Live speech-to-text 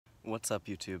What's up,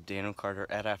 YouTube? Daniel Carter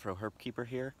at Afro Herb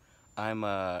here. I'm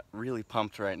really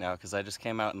pumped right now because I just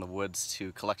came out in the woods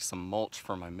to collect some mulch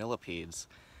for my millipedes,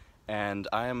 and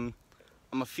I'm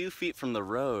a few feet from the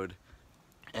road,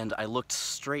 and I looked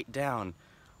straight down.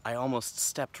 I almost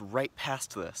stepped right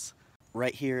past this.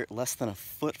 Right here, less than a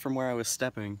foot from where I was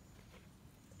stepping,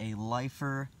 a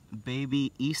lifer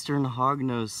baby eastern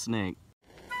hognose snake.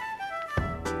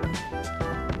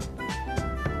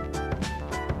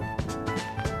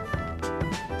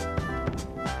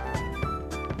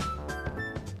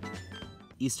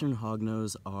 Eastern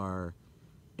hognose are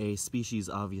a species,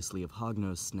 obviously, of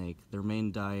hognose snake. Their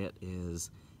main diet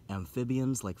is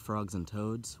amphibians like frogs and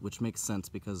toads, which makes sense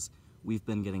because we've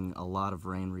been getting a lot of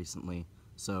rain recently,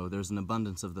 so there's an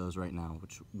abundance of those right now,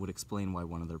 which would explain why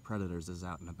one of their predators is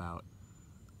out and about.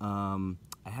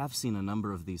 I have seen a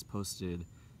number of these posted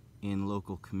in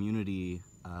local community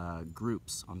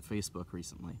groups on Facebook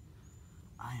recently.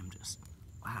 I am just,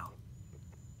 wow,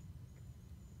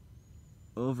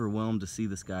 overwhelmed to see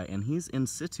this guy, and he's in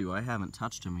situ. I haven't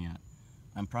touched him yet.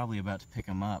 I'm probably about to pick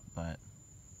him up, but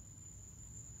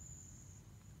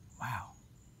wow,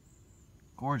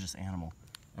 gorgeous animal.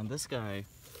 And this guy,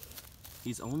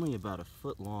 he's only about a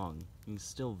foot long. He's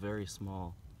still very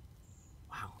small.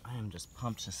 Wow, I am just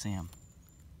pumped to see him.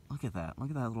 Look at that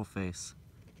little face.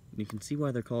 You can see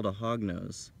why they're called a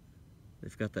hognose.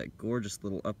 They've got that gorgeous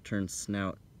little upturned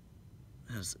snout.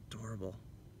 That is adorable.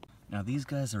 Now these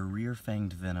guys are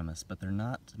rear-fanged venomous, but they're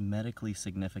not medically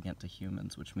significant to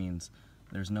humans, which means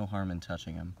there's no harm in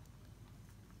touching them.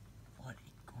 What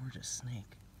a gorgeous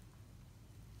snake.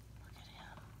 Look at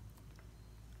him.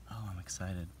 Oh, I'm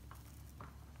excited. I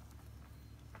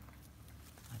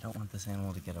don't want this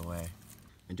animal to get away.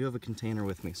 I do have a container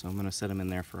with me, so I'm going to set him in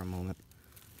there for a moment.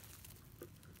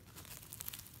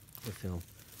 If he'll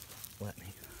let me.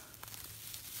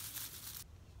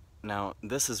 Now,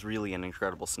 this is really an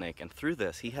incredible snake, and through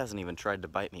this, he hasn't even tried to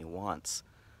bite me once.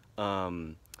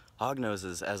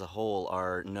 Hognoses, as a whole,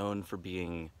 are known for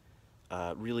being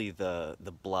really the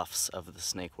bluffs of the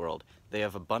snake world. They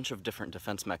have a bunch of different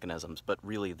defense mechanisms, but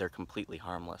really they're completely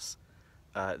harmless.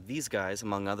 These guys,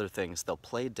 among other things, they'll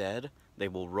play dead, they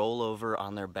will roll over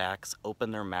on their backs,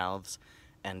 open their mouths,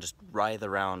 and just writhe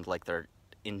around like they're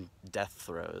in death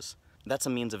throes. That's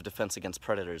a means of defense against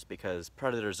predators because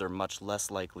predators are much less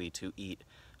likely to eat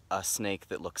a snake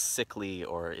that looks sickly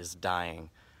or is dying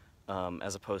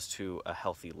as opposed to a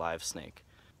healthy live snake.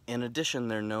 In addition,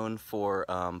 they're known for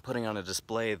putting on a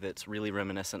display that's really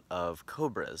reminiscent of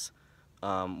cobras.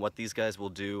 What these guys will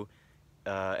do,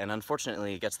 and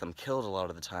unfortunately it gets them killed a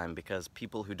lot of the time because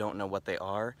people who don't know what they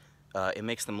are, it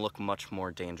makes them look much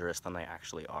more dangerous than they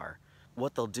actually are.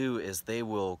 What they'll do is they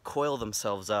will coil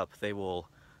themselves up, they will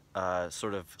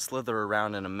sort of slither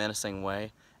around in a menacing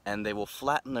way, and they will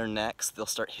flatten their necks, they'll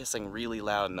start hissing really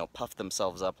loud, and they'll puff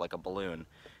themselves up like a balloon.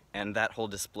 And that whole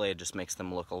display just makes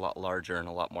them look a lot larger and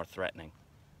a lot more threatening.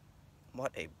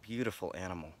 What a beautiful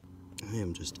animal. I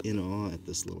am just in awe at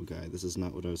this little guy. This is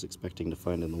not what I was expecting to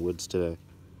find in the woods today.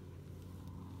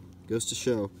 Goes to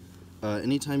show,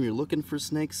 anytime you're looking for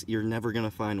snakes, you're never going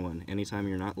to find one. Anytime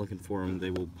you're not looking for them,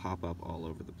 they will pop up all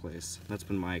over the place. That's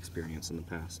been my experience in the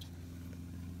past.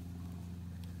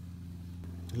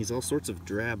 He's all sorts of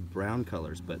drab brown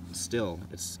colors, but still,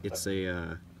 it's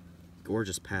a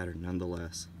gorgeous pattern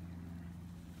nonetheless.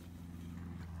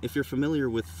 If you're familiar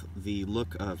with the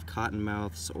look of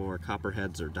cottonmouths or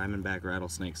copperheads or diamondback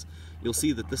rattlesnakes, you'll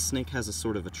see that this snake has a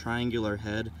sort of a triangular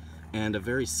head and a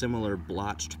very similar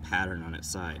blotched pattern on its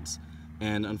sides.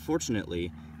 And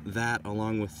unfortunately, that,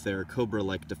 along with their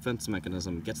cobra-like defense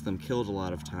mechanism, gets them killed a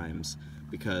lot of times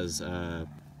because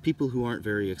people who aren't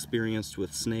very experienced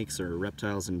with snakes or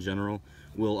reptiles in general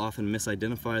will often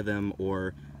misidentify them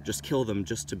or just kill them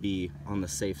just to be on the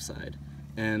safe side.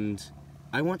 And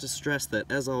I want to stress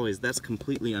that, as always, that's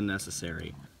completely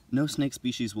unnecessary. No snake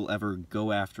species will ever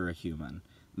go after a human.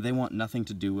 They want nothing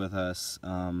to do with us,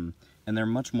 and they're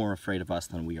much more afraid of us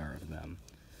than we are of them.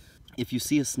 If you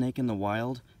see a snake in the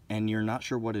wild and you're not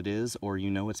sure what it is or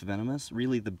you know it's venomous,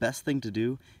 really the best thing to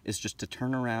do is just to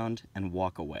turn around and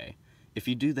walk away. If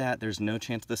you do that, there's no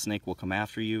chance the snake will come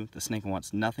after you. The snake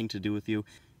wants nothing to do with you.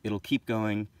 It'll keep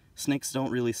going. Snakes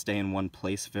don't really stay in one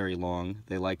place very long.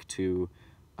 They like to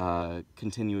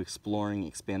continue exploring,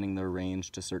 expanding their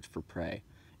range to search for prey.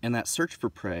 And that search for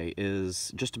prey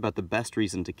is just about the best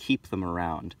reason to keep them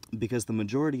around, because the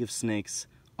majority of snakes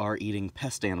are eating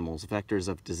pest animals, vectors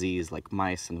of disease like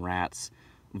mice and rats,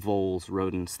 voles,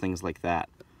 rodents, things like that.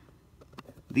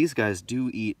 These guys do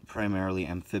eat primarily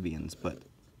amphibians, but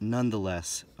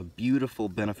nonetheless, a beautiful,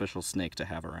 beneficial snake to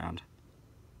have around.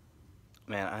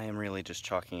 Man, I am really just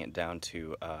chalking it down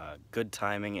to good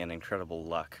timing and incredible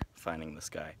luck finding this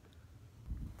guy.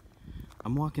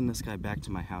 I'm walking this guy back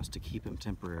to my house to keep him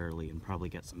temporarily and probably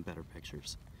get some better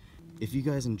pictures. If you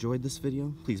guys enjoyed this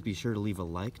video, please be sure to leave a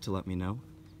like to let me know.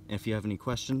 And if you have any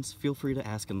questions, feel free to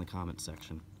ask in the comments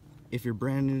section. If you're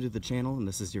brand new to the channel and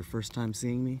this is your first time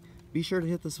seeing me, be sure to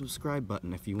hit the subscribe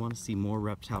button if you want to see more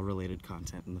reptile-related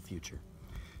content in the future.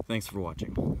 Thanks for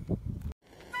watching.